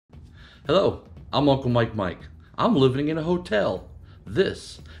Hello, I'm Uncle Mike. I'm living in a hotel.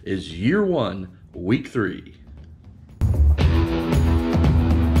 This is year one, week 3.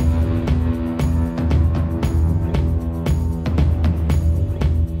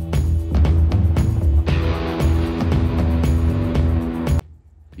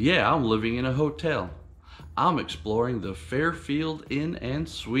 Yeah, I'm living in a hotel. I'm exploring the Fairfield Inn and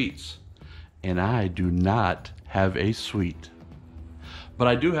Suites. And I do not have a suite. But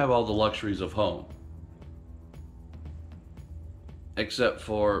I do have all the luxuries of home. Except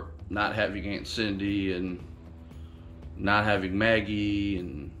for not having Aunt Cindy and not having Maggie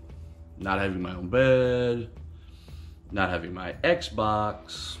and not having my own bed, not having my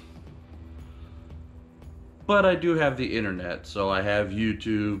Xbox. But I do have the internet, so I have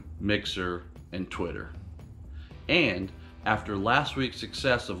YouTube, Mixer, and Twitter. And after last week's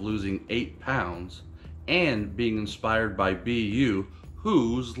success of losing 8 pounds and being inspired by BeeYoo,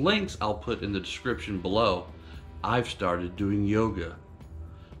 whose links I'll put in the description below, I've started doing yoga.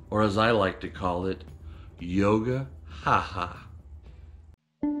 Or as I like to call it, yoga haha.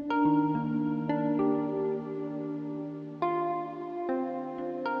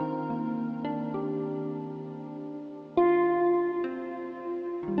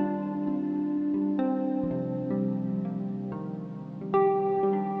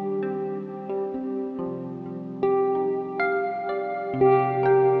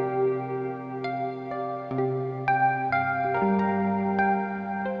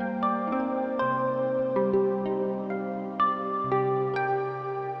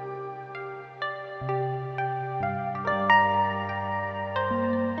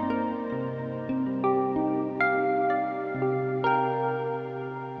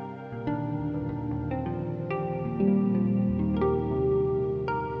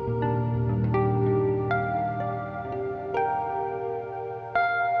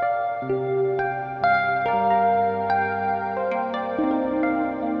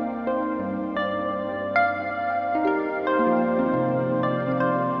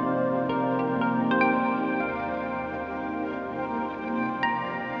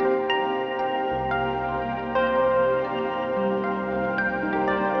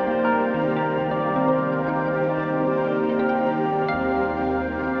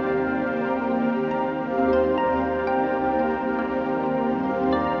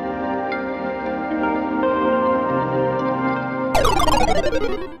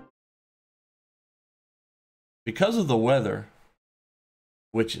 Because of the weather,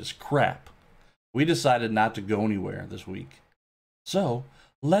 which is crap, we decided not to go anywhere this week. So,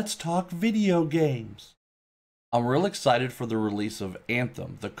 let's talk video games. I'm real excited for the release of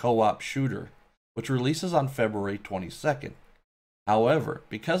Anthem, the co-op shooter, which releases on February 22nd. However,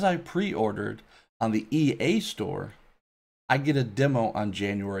 because I pre-ordered on the EA store, I get a demo on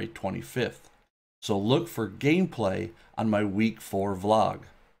January 25th. So look for gameplay on my week 4 vlog.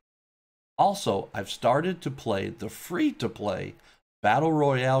 Also, I've started to play the free-to-play Battle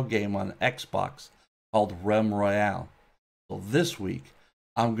Royale game on Xbox called Realm Royale. So this week,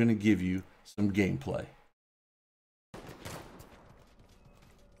 I'm going to give you some gameplay.